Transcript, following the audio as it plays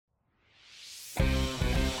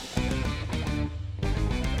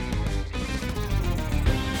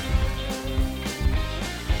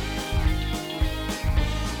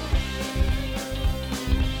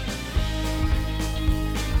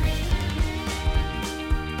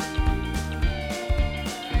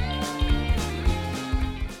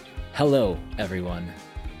Hello, everyone.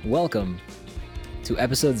 Welcome to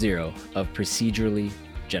episode 0 of Procedurally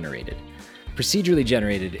Generated. Procedurally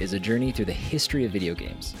Generated is a journey through the history of video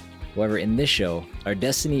games. However, in this show, our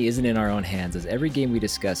destiny isn't in our own hands, as every game we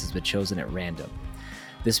discuss has been chosen at random.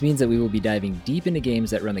 This means that we will be diving deep into games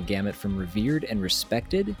that run the gamut from revered and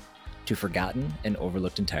respected to forgotten and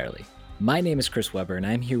overlooked entirely. My name is Chris Weber, and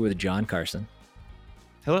I'm here with John Carson.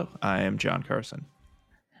 Hello, I am John Carson.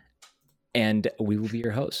 And we will be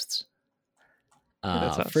your hosts.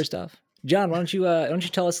 That's us. First off, John, why don't you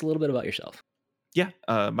tell us a little bit about yourself? Yeah,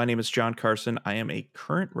 my name is John Carson. I am a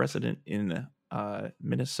current resident in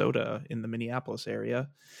Minnesota, in the Minneapolis area.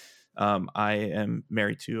 I am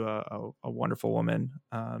married to a wonderful woman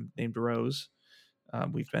named Rose.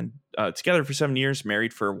 We've been together for 7 years,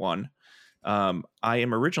 married for 1. I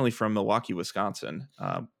am originally from Milwaukee, Wisconsin,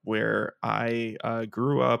 where I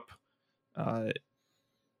grew up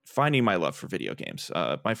finding my love for video games.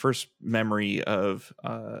 My first memory of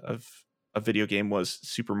a video game was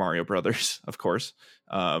Super Mario Brothers, of course.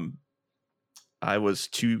 I was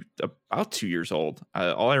about 2 years old.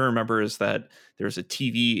 All I remember is that there was a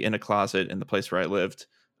TV in a closet in the place where I lived,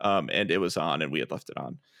 and it was on, and we had left it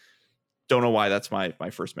on. Don't know why that's my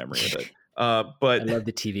first memory of it. But I love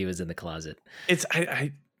the TV was in the closet. It's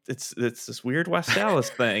this weird West Dallas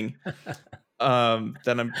thing.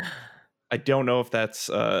 That I don't know if that's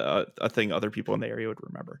a thing other people in the area would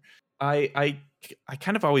remember. I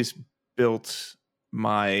kind of always built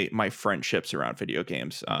my friendships around video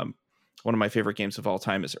games. One of my favorite games of all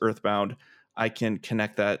time is Earthbound. I can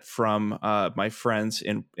connect that from my friends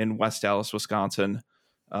in West Dallas, Wisconsin,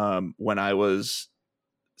 when I was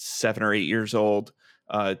 7 or 8 years old,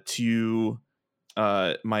 to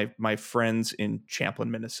my friends in Champlin,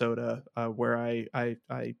 Minnesota, where I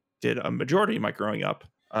did a majority of my growing up.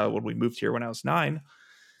 When we moved here when I was 9,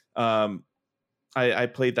 I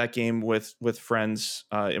played that game with friends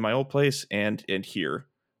in my old place and here.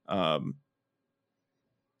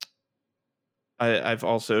 I've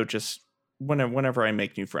also just whenever I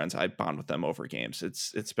make new friends, I bond with them over games.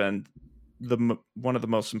 It's been one of the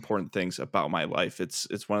most important things about my life.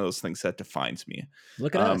 It's one of those things that defines me.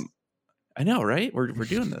 Look at us. I know, right? We're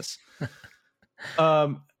doing this.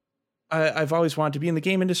 I've always wanted to be in the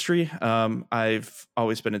game industry. I've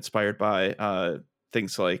always been inspired by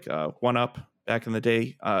things like 1UP back in the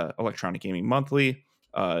day, Electronic Gaming Monthly,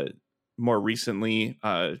 more recently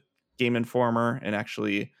Game Informer, and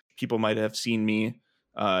actually people might have seen me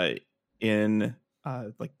in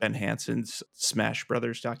like Ben Hansen's Smash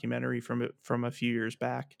Brothers documentary from a few years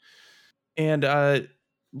back. And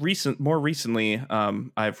more recently,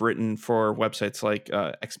 I've written for websites like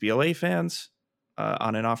XBLA Fans,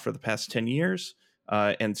 on and off for the past 10 years,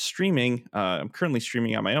 and streaming. I'm currently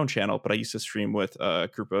streaming on my own channel, but I used to stream with a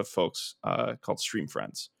group of folks called Stream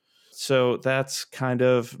Friends. So that's kind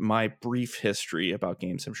of my brief history about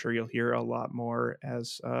games. I'm sure you'll hear a lot more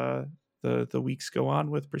as the weeks go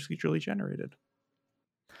on with Procedurally Generated.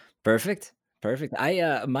 Perfect.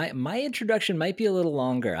 I my introduction might be a little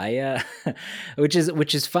longer. Which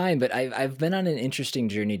is fine, but I've been on an interesting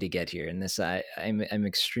journey to get here, and I'm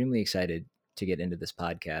extremely excited to get into this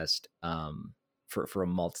podcast for a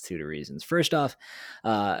multitude of reasons. First off,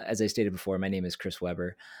 as I stated before, my name is Chris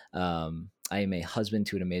Weber. I am a husband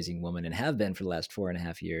to an amazing woman and have been for the last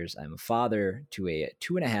 4.5 years. I'm a father to a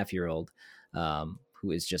 2.5-year-old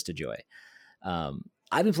who is just a joy.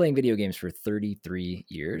 I've been playing video games for 33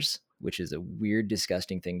 years, which is a weird,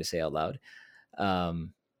 disgusting thing to say out loud. I've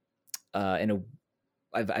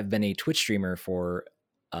been a Twitch streamer for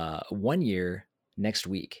 1 year next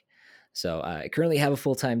week. So I currently have a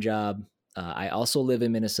full-time job. I also live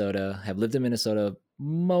in Minnesota, have lived in Minnesota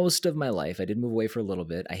most of my life. I did move away for a little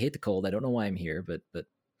bit. I hate the cold. I don't know why I'm here, but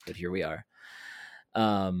here we are.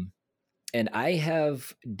 And I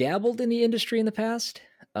have dabbled in the industry in the past.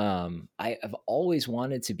 I have always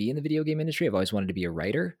wanted to be in the video game industry. I've always wanted to be a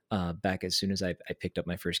writer. Back as soon as I picked up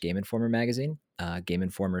my first Game Informer magazine. Game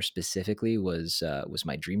Informer specifically was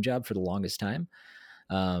my dream job for the longest time.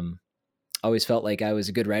 Always felt like I was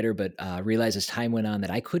a good writer, but realized as time went on that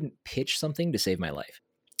I couldn't pitch something to save my life.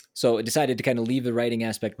 So I decided to kind of leave the writing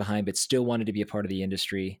aspect behind, but still wanted to be a part of the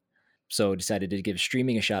industry. So decided to give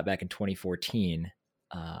streaming a shot back in 2014.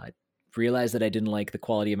 Realized that I didn't like the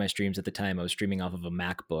quality of my streams at the time. I was streaming off of a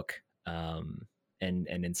MacBook. And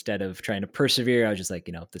instead of trying to persevere, I was just like,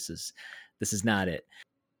 this is not it.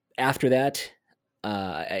 After that,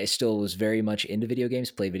 I still was very much into video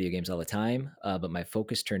games, play video games all the time, but my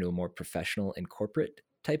focus turned to a more professional and corporate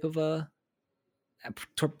type of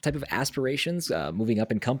aspirations, moving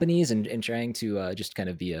up in companies and trying to just kind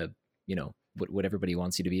of be a what everybody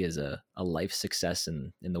wants you to be is a life success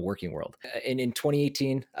in the working world. And in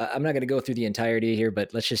 2018, I'm not going to go through the entirety here,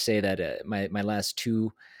 but let's just say that my last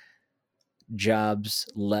two jobs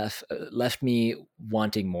left me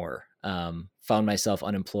wanting more. Found myself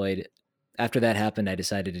unemployed. After that happened, I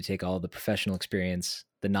decided to take all the professional experience,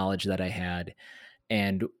 the knowledge that I had,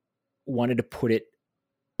 and wanted to put it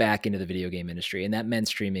back into the video game industry. And that meant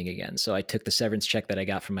streaming again. So I took the severance check that I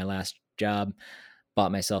got from my last job,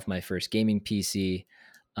 bought myself my first gaming PC,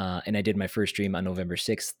 and I did my first stream on November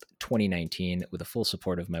 6th, 2019, with the full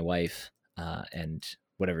support of my wife and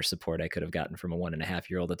whatever support I could have gotten from a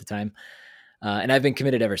 1.5-year-old at the time. And I've been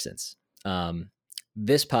committed ever since.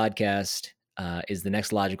 This podcast is the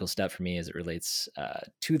next logical step for me as it relates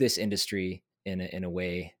to this industry in a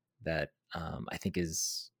way that I think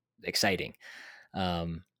is exciting.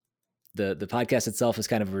 The podcast itself is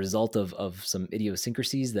kind of a result of some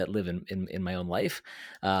idiosyncrasies that live in my own life,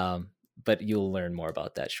 but you'll learn more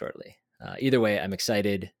about that shortly. Either way, I'm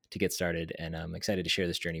excited to get started, and I'm excited to share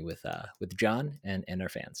this journey with John and our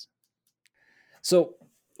fans. So,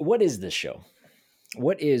 what is this show?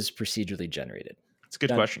 What is procedurally generated? It's a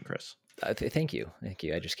good question, Chris. Thank you.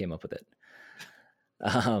 I just came up with it.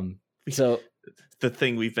 So the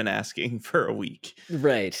thing we've been asking for a week,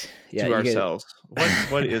 right? Yeah, to ourselves.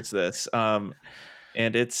 What is this? And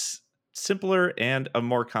it's simpler and a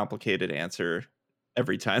more complicated answer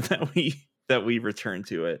every time that we return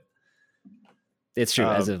to it. It's true.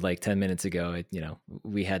 As of like 10 minutes ago,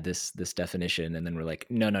 we had this definition, and then we're like,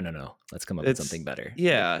 no, let's come up with something better.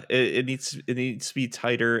 Yeah, it needs to be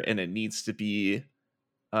tighter, and it needs to be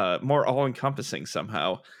more all encompassing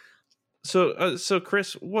somehow. So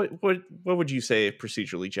Chris, what would you say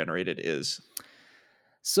procedurally generated is?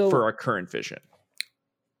 So for our current vision,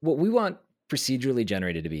 what we want procedurally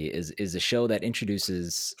generated to be is a show that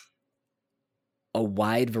introduces a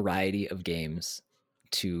wide variety of games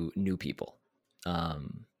to new people.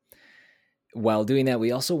 While doing that,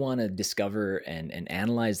 we also want to discover and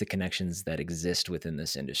analyze the connections that exist within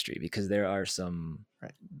this industry, because there are some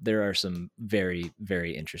very,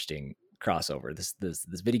 very interesting crossover. This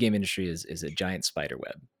video game industry is a giant spider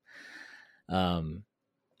web.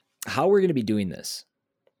 How we're going to be doing this,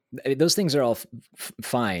 those things are all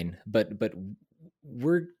fine, but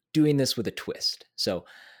we're doing this with a twist. So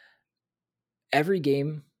every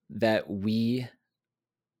game that we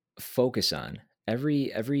focus on,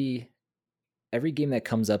 every game that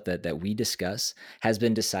comes up that we discuss has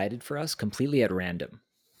been decided for us completely at random.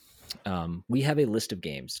 We have a list of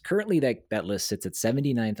games. Currently, that list sits at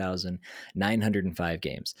 79,905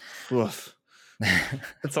 games. Oof.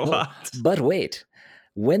 That's a lot. But wait,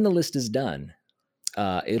 when the list is done,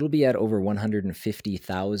 it'll be at over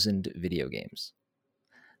 150,000 video games.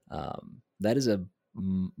 That is a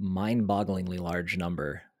mind-bogglingly large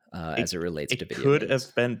number as it relates to video games. It could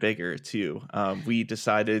have been bigger too. We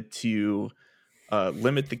decided to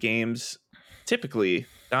limit the games, typically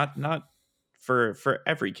not for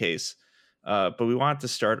every case, but we wanted to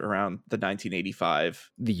start around the 1985,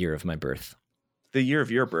 the year of my birth, the year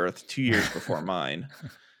of your birth, 2 years before mine.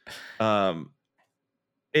 And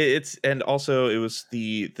also it was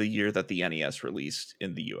the year that the NES released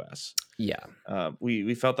in the US. Yeah.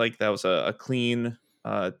 We felt like that was a clean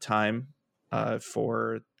time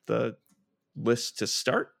for the list to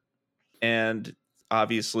start, and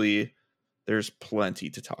obviously there's plenty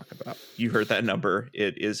to talk about. You heard that number.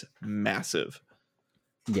 It is massive.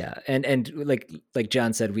 Yeah. And like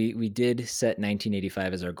John said, we did set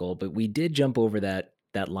 1985 as our goal, but we did jump over that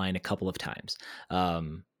line a couple of times.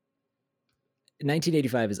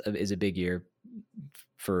 1985 is a big year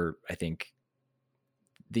for, I think,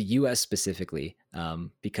 the US specifically,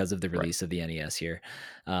 because of the release of the NES here.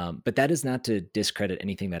 But that is not to discredit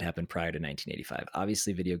anything that happened prior to 1985.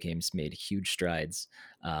 Obviously, video games made huge strides,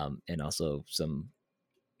 and also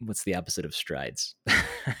what's the opposite of strides?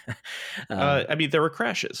 I mean, there were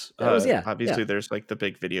crashes. Obviously, there's like the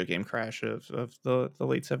big video game crash of the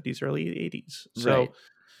late 70s, early 80s. So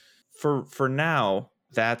for now,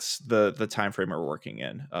 that's the time frame we're working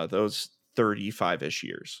in, those 35-ish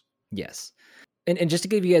years. Yes. And just to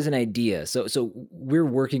give you guys an idea, so we're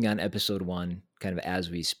working on episode 1 kind of as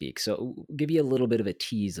we speak. So we'll give you a little bit of a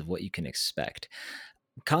tease of what you can expect.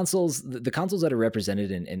 The consoles that are represented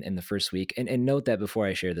in the first week, and note that before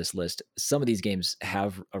I share this list, some of these games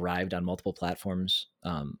have arrived on multiple platforms,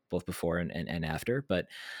 both before and after, but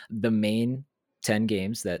the main 10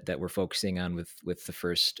 games that we're focusing on with the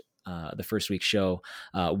first week show,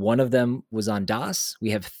 one of them was on DOS. We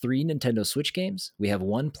have 3 Nintendo Switch games. We have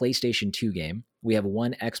 1 PlayStation 2 game. We have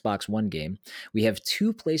 1 Xbox One game. We have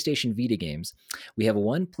 2 PlayStation Vita games. We have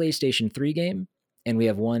 1 PlayStation 3 game. and we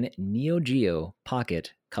have one Neo Geo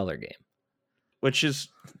Pocket color game.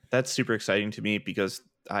 That's super exciting to me because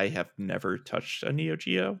I have never touched a Neo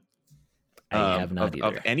Geo I have not of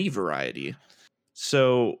either. any variety.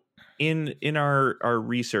 So in our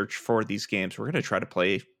research for these games, we're going to try to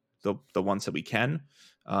play the ones that we can.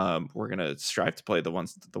 We're going to strive to play the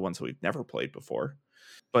ones that we've never played before,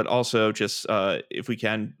 but also just if we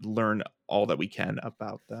can learn all that we can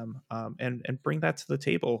about them, and bring that to the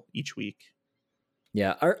table each week.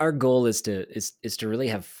 Yeah, our goal is to really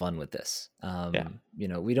have fun with this. Yeah. You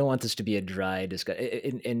know, we don't want this to be a dry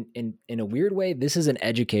discussion. In a weird way, this is an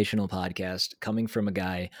educational podcast coming from a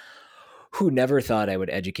guy who never thought I would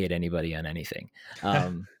educate anybody on anything.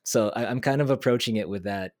 So I'm kind of approaching it with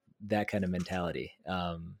that kind of mentality.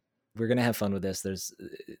 We're gonna have fun with this.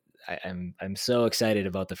 I'm so excited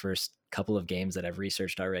about the first couple of games that I've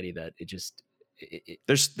researched already that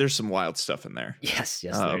There's some wild stuff in there. Yes,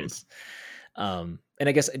 there is. And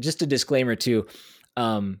I guess just a disclaimer too,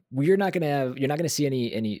 you're not going to see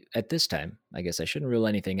any at this time. I guess I shouldn't rule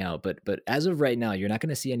anything out, but as of right now, you're not going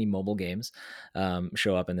to see any mobile games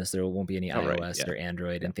show up in this. There won't be any iOS or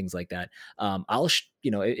Android and things like that.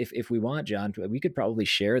 If we want, John, we could probably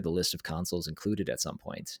share the list of consoles included at some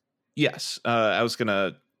point. Yes, I was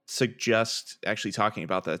gonna suggest actually talking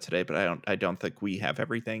about that today, but I don't think we have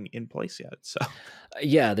everything in place yet. So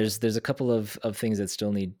yeah, there's a couple of things that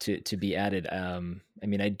still need to be added. I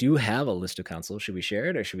mean, I do have a list of consoles. Should we share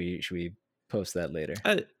it, or should we post that later?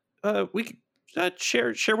 We could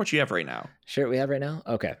share what you have right now. Share what we have right now.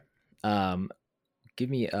 Okay. Give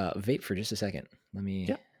me a vape for just a second. Let me.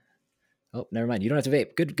 Yeah. Oh, never mind. You don't have to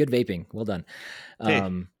vape. Good vaping. Well done.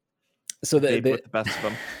 Hey. So with the best of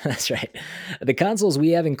them. That's right. The consoles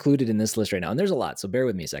we have included in this list right now, and there's a lot, so bear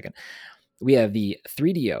with me a second. We have the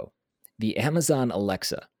 3DO, the Amazon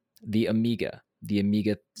Alexa, the Amiga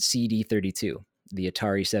CD32, the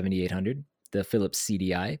Atari 7800, the Philips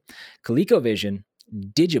CDI, ColecoVision,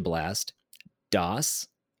 Digiblast, DOS.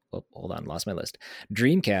 Oh, hold on, lost my list.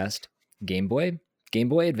 Dreamcast, Game Boy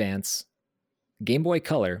Advance, Game Boy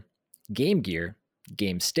Color, Game Gear,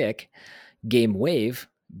 Game Stick, Game Wave,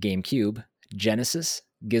 GameCube, Genesis,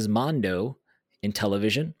 Gizmondo,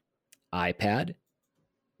 Intellivision, iPad.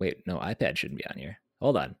 Wait, no, iPad shouldn't be on here.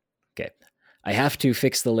 Hold on. Okay. I have to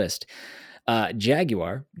fix the list.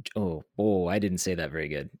 Jaguar. Oh, I didn't say that very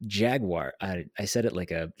good. Jaguar. I said it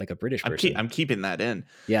like a British person. I'm keeping that in.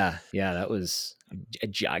 Yeah, that was a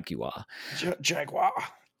Jaguar. Jaguar.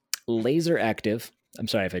 Laser Active. I'm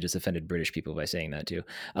sorry if I just offended British people by saying that too.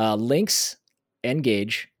 Lynx,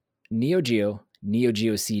 N-Gage, Neo Geo, Neo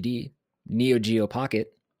Geo CD, Neo Geo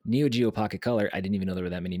Pocket, Neo Geo Pocket Color. I didn't even know there were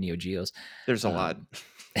that many Neo Geos. There's a lot.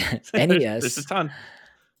 NES. There's a ton.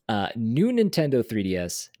 New Nintendo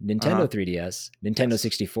 3DS, Nintendo 3DS, Nintendo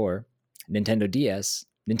 64, Nintendo DS,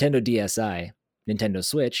 Nintendo DSi, Nintendo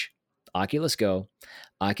Switch, Oculus Go,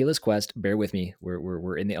 Oculus Quest. Bear with me.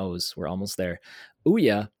 We're in the O's. We're almost there.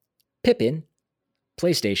 Ouya, Pippin,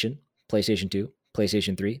 PlayStation, PlayStation 2,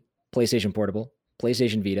 PlayStation 3, PlayStation Portable,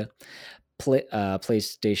 PlayStation Vita,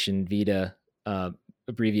 PlayStation Vita,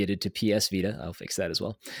 abbreviated to PS Vita. I'll fix that as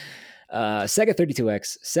well. Sega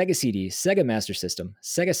 32X, Sega CD, Sega Master System,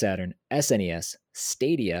 Sega Saturn, SNES,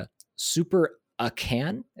 Stadia, Super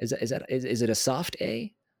Acan. Is it a soft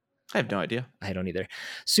A? I have no idea. I don't either.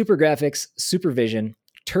 Super Graphics, Supervision,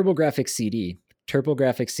 TurboGrafx CD,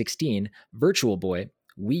 TurboGrafx 16, Virtual Boy,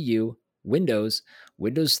 Wii U, Windows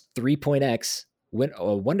 3.x,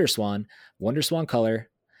 WonderSwan, WonderSwan Color,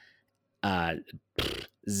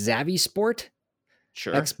 Zavi Sport,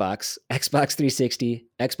 sure, Xbox 360,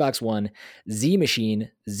 Xbox One, Z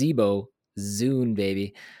Machine, Zibo, Zune,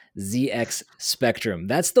 baby, ZX Spectrum.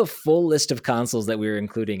 That's the full list of consoles that we're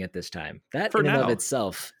including at this time. That in and of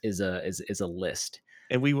itself is a list.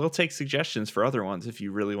 And we will take suggestions for other ones if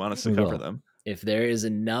you really want us to cover them. If there is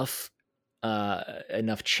enough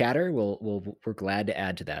chatter, we're glad to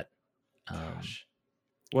add to that. Gosh,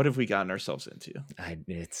 what have we gotten ourselves into?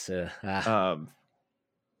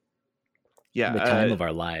 Yeah, the time of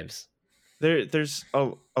our lives. There's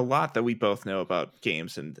a lot that we both know about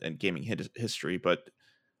games and gaming history, but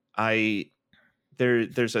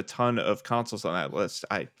there's a ton of consoles on that list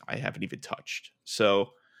I haven't even touched.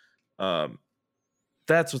 So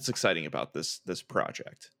that's what's exciting about this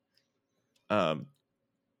project.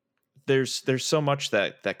 There's so much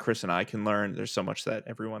that Chris and I can learn. There's so much that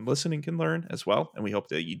everyone listening can learn as well, and we hope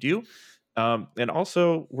that you do. And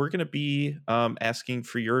also, we're going to be asking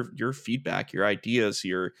for your feedback, your ideas,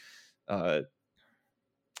 your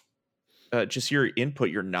just your input,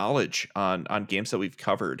 your knowledge on games that we've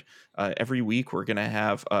covered. Every week, we're going to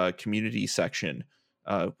have a community section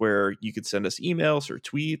where you could send us emails or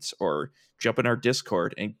tweets or jump in our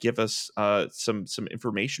Discord and give us some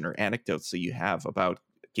information or anecdotes that you have about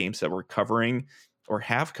games that we're covering or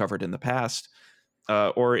have covered in the past.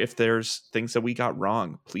 Or if there's things that we got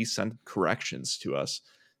wrong, please send corrections to us.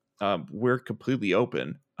 We're completely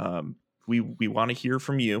open. We want to hear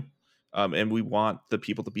from you, and we want the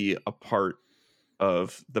people to be a part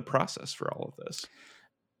of the process for all of this.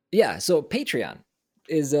 Yeah, so Patreon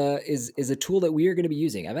is a tool that we are going to be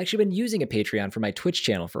using. I've actually been using a Patreon for my Twitch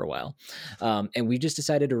channel for a while, and we just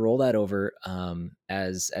decided to roll that over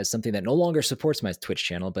as something that no longer supports my Twitch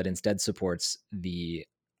channel, but instead supports the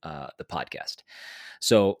podcast.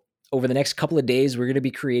 So over the next couple of days, we're going to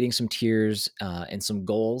be creating some tiers and some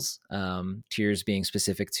goals. Tiers being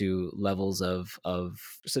specific to levels of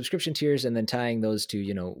subscription tiers, and then tying those to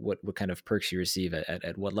what kind of perks you receive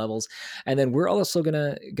at what levels. And then we're also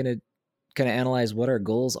gonna kind of analyze what our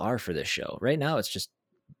goals are for this show. Right now, it's just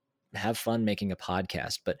have fun making a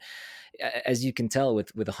podcast, but as you can tell,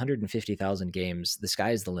 with 150,000 games, the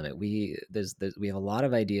sky is the limit. We have a lot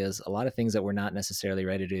of ideas, a lot of things that we're not necessarily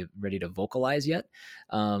ready to vocalize yet.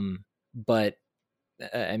 But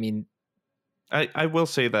I mean, I will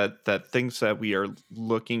say that things that we are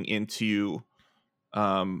looking into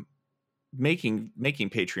making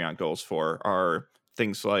Patreon goals for are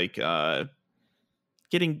things like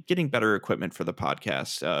getting better equipment for the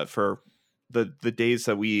podcast, for the days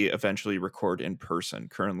that we eventually record in person.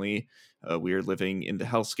 Currently, we are living in the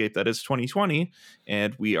hellscape that is 2020,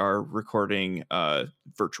 and we are recording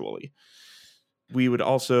virtually. We would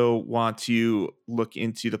also want to look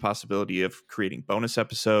into the possibility of creating bonus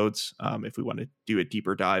episodes if we want to do a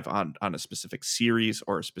deeper dive on a specific series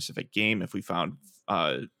or a specific game, if we found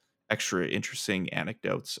extra interesting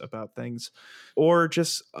anecdotes about things, or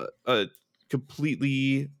just a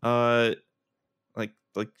completely like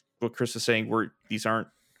what Chris is saying, these aren't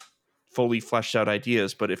fully fleshed out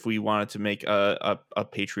ideas, but if we wanted to make a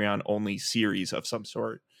Patreon only series of some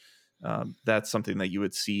sort, that's something that you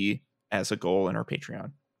would see as a goal in our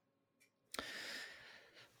Patreon.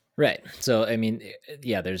 Right. So, I mean,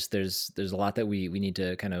 yeah, there's a lot that we need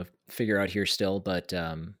to kind of figure out here still, but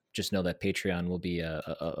just know that Patreon will be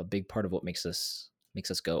a big part of what makes us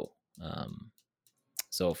go.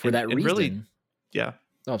 So for that reason, really, yeah.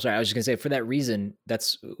 Oh, I'm sorry. I was just gonna say, for that reason,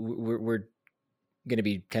 we're going to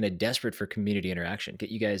be kind of desperate for community interaction. Get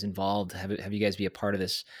you guys involved. Have you guys be a part of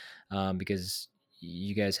this, because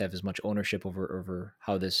you guys have as much ownership over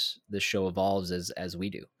how this show evolves as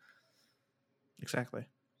we do. Exactly.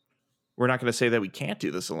 We're not going to say that we can't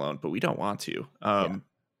do this alone, but we don't want to.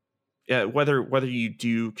 Yeah. Whether you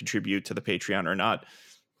do contribute to the Patreon or not,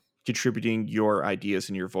 contributing your ideas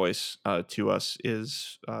and your voice to us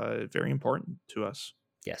is very important to us.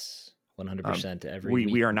 Yes, 100%. Every we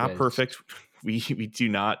week are not perfect. We do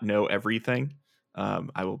not know everything.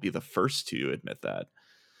 I will be the first to admit that.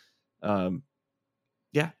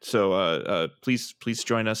 Yeah. So please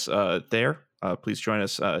join us there. Please join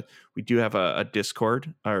us. We do have a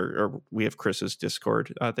Discord, or we have Chris's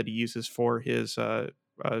Discord that he uses for his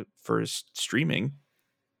streaming,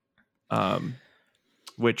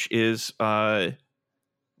 which is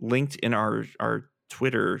linked in our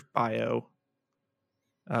Twitter bio,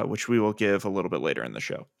 which we will give a little bit later in the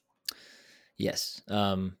show. Yes.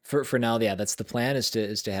 For now, yeah, that's the plan, is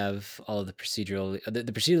to have all of the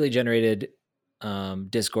procedurally generated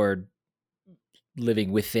Discord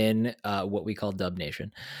living within what we call Dub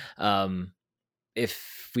Nation.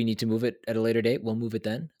 If we need to move it at a later date, we'll move it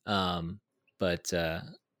then. But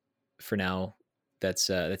for now, that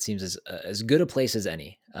seems as good a place as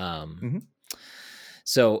any.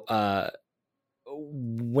 So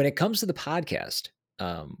when it comes to the podcast,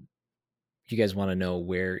 you guys want to know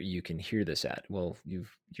where you can hear this at. Well,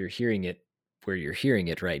 you're hearing it where you're hearing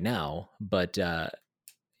it right now, but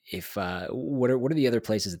if what are the other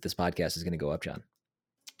places that this podcast is going to go up, John?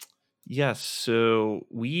 Yes, so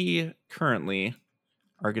we currently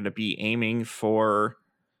are going to be aiming for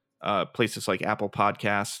places like Apple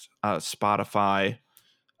Podcasts, Spotify,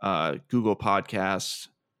 Google Podcasts,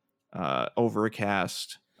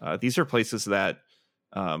 Overcast. These are places that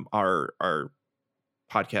our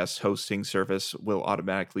podcast hosting service will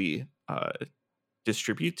automatically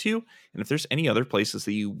distribute to. And if there's any other places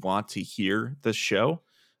that you want to hear the show,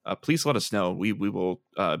 please let us know. We will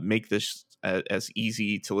make this as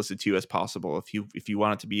easy to listen to as possible. If you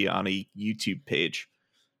want it to be on a YouTube page,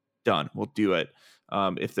 done. We'll do it.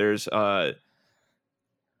 If there's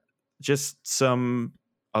just some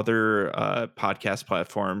other podcast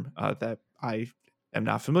platform that I am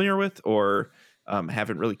not familiar with or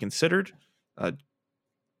haven't really considered,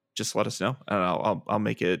 just let us know, and I'll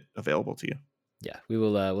make it available to you. Yeah, we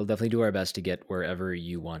will. We'll definitely do our best to get wherever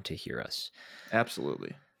you want to hear us.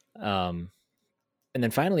 Absolutely. Um, and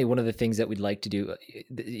then finally, one of the things that we'd like to do,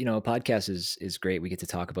 a podcast is great. We get to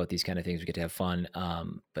talk about these kind of things. We get to have fun.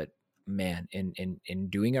 But man, in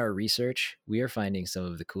doing our research, we are finding some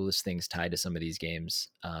of the coolest things tied to some of these games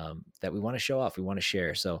that we want to show off. We want to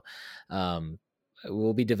share. So.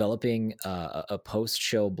 We'll be developing a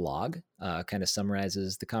post-show blog, kind of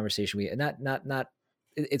summarizes the conversation we not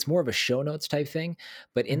it's more of a show notes type thing,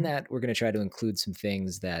 but in that we're going to try to include some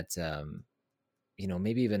things that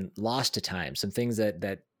maybe even lost to time, some things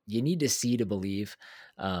that you need to see to believe.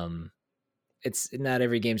 It's not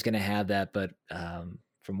every game's going to have that, but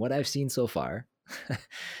from what I've seen so far,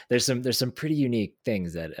 there's some pretty unique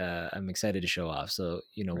things that I'm excited to show off. So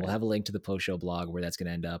we'll have a link to the post show blog where that's going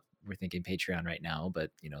to end up. We're thinking Patreon right now,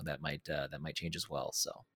 but that might change as well.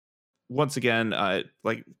 So once again,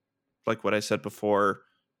 like what I said before,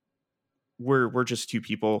 we're just two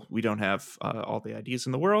people. We don't have all the ideas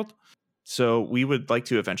in the world, so we would like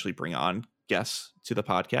to eventually bring on guests to the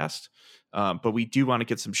podcast. But we do want to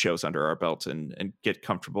get some shows under our belt and get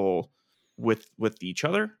comfortable with each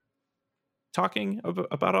other talking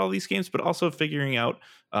about all these games, but also figuring out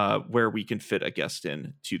where we can fit a guest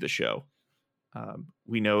in to the show.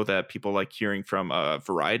 We know that people like hearing from a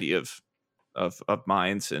variety of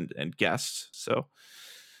minds and guests. So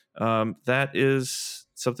that is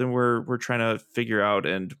something we're trying to figure out,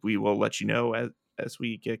 and we will let you know as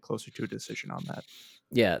we get closer to a decision on that.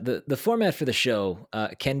 Yeah, the format for the show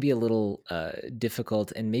can be a little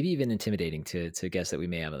difficult and maybe even intimidating to guests that we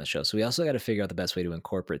may have on the show. So we also got to figure out the best way to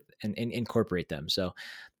incorporate them. So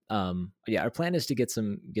our plan is to get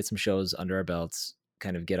some shows under our belts,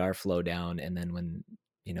 kind of get our flow down, and then when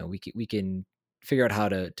we can figure out how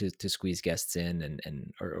to squeeze guests in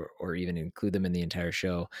and or even include them in the entire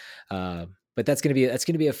show. But that's gonna be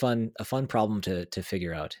a fun problem to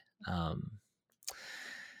figure out.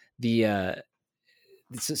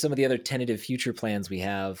 Some of the other tentative future plans we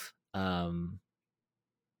have, and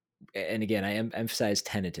again, I emphasize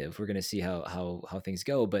tentative. We're going to see how things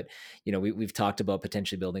go, but we've talked about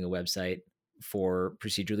potentially building a website for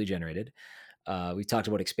procedurally generated. We've talked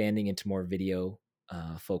about expanding into more video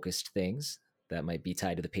focused things that might be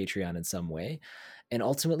tied to the Patreon in some way, and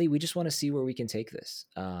ultimately, we just want to see where we can take this.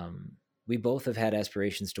 We both have had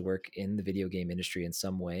aspirations to work in the video game industry in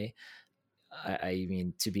some way. I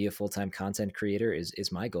mean, to be a full-time content creator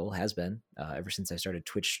is my goal, has been ever since I started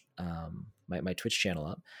Twitch, my Twitch channel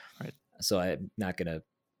up. Right. So I'm not going to,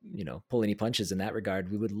 pull any punches in that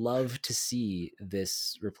regard. We would love to see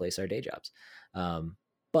this replace our day jobs.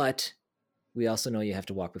 But we also know you have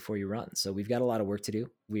to walk before you run. So we've got a lot of work to do.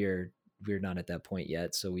 We're not at that point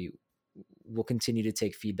yet. So we'll continue to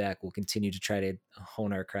take feedback. We'll continue to try to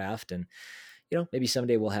hone our craft, and, maybe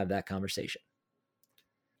someday we'll have that conversation.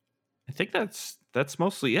 I think that's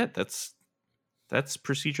mostly it. That's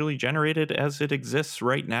procedurally generated as it exists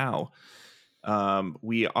right now.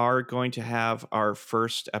 We are going to have our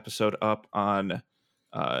first episode up on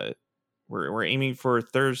we're aiming for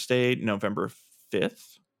Thursday, November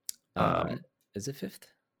 5th. Is it 5th?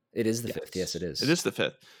 It is the 5th. Yes, it is. It is the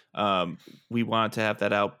 5th. We want to have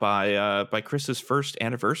that out by Chris's first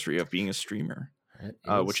anniversary of being a streamer,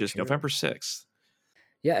 which is November 6th.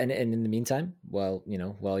 Yeah, and in the meantime, while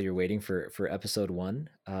you're waiting for episode 1,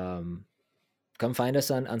 come find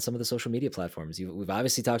us on some of the social media platforms. We've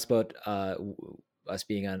obviously talked about us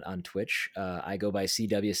being on Twitch. I go by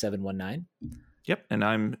CW719. Yep, and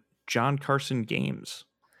I'm John Carson Games.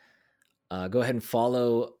 Go ahead and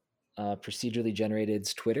follow Procedurally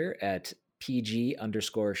Generated's Twitter at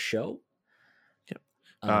PG_show.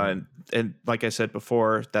 And like I said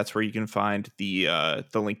before, that's where you can find the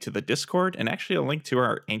link to the Discord, and actually a link to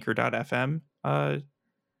our Anchor.fm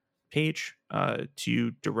page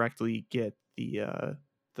to directly get the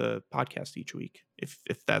podcast each week, if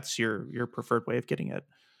that's your preferred way of getting it.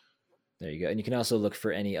 There you go. And you can also look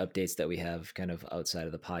for any updates that we have kind of outside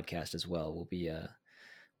of the podcast as well.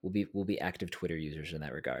 We'll be active Twitter users in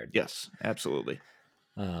that regard. Yes, absolutely.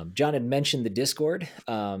 John had mentioned the Discord.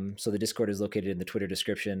 So the Discord is located in the Twitter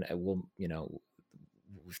description. We'll,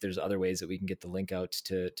 if there's other ways that we can get the link out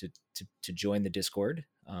to join the Discord,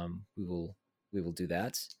 we will do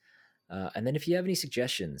that. And then if you have any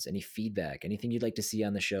suggestions, any feedback, anything you'd like to see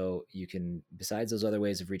on the show, you can, besides those other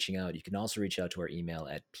ways of reaching out, you can also reach out to our email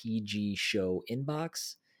at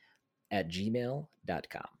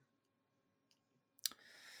pgshowinbox@gmail.com.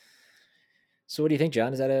 So what do you think,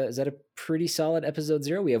 John? Is that a pretty solid episode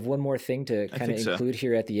 0? We have one more thing to kind of include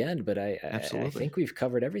here at the end, but I think we've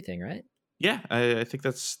covered everything, right? Yeah, I think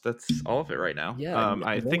that's all of it right now. Yeah,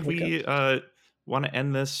 I think we want to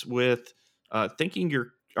end this with thanking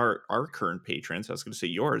our current patrons. I was going to say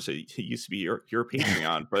yours. It used to be your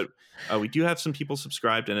Patreon, but we do have some people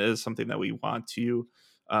subscribed, and it is something that we want to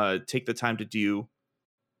take the time to do.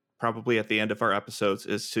 Probably at the end of our episodes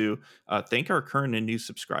is to thank our current and new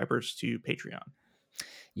subscribers to Patreon.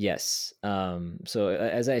 Yes. So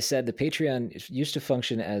as I said, the Patreon used to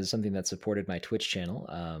function as something that supported my Twitch channel.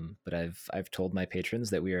 But I've told my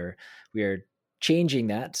patrons that we are changing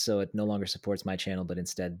that, so it no longer supports my channel, but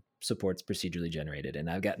instead supports procedurally generated. And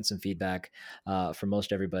I've gotten some feedback from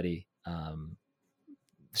most everybody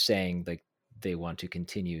saying like they want to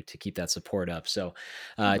continue to keep that support up. So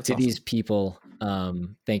to awesome. These people,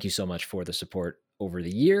 thank you so much for the support over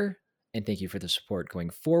the year, and thank you for the support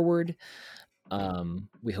going forward.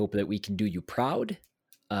 We hope that we can do you proud.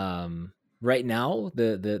 Right now,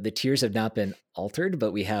 the tiers have not been altered,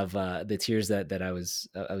 but we have the tiers that I was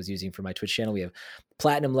using for my Twitch channel. We have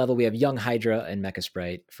platinum level, we have Young Hydra and Mecha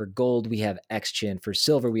Sprite. For gold, we have X-Chin. For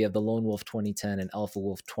silver, we have the Lone Wolf 2010 and Alpha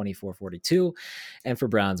Wolf 2442. And for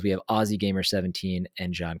bronze, we have Aussie Gamer 17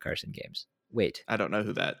 and John Carson Games. Wait, I don't know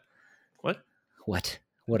who that. What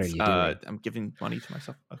are you doing? I'm giving money to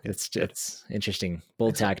myself. Okay, it's interesting,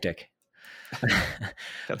 bold tactic.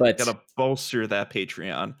 Gotta bolster that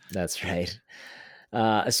Patreon. That's right.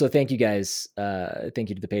 So thank you guys. Thank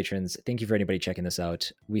you to the patrons. Thank you for anybody checking this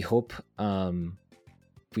out. We hope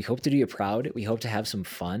to do you proud. We hope to have some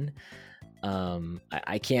fun.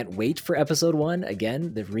 I can't wait for episode 1.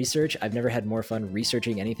 Again, the research. I've never had more fun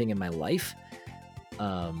researching anything in my life.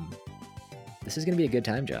 This is going to be a good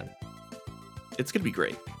time, John. It's going to be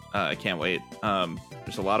great. I can't wait.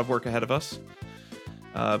 There's a lot of work ahead of us.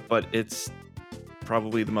 But it's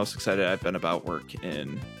probably the most excited I've been about work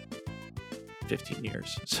in 15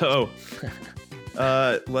 years. So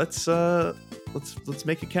let's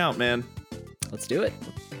make it count, man. Let's do it.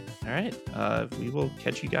 All right. We will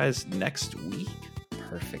catch you guys next week.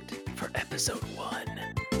 Perfect. For episode 1.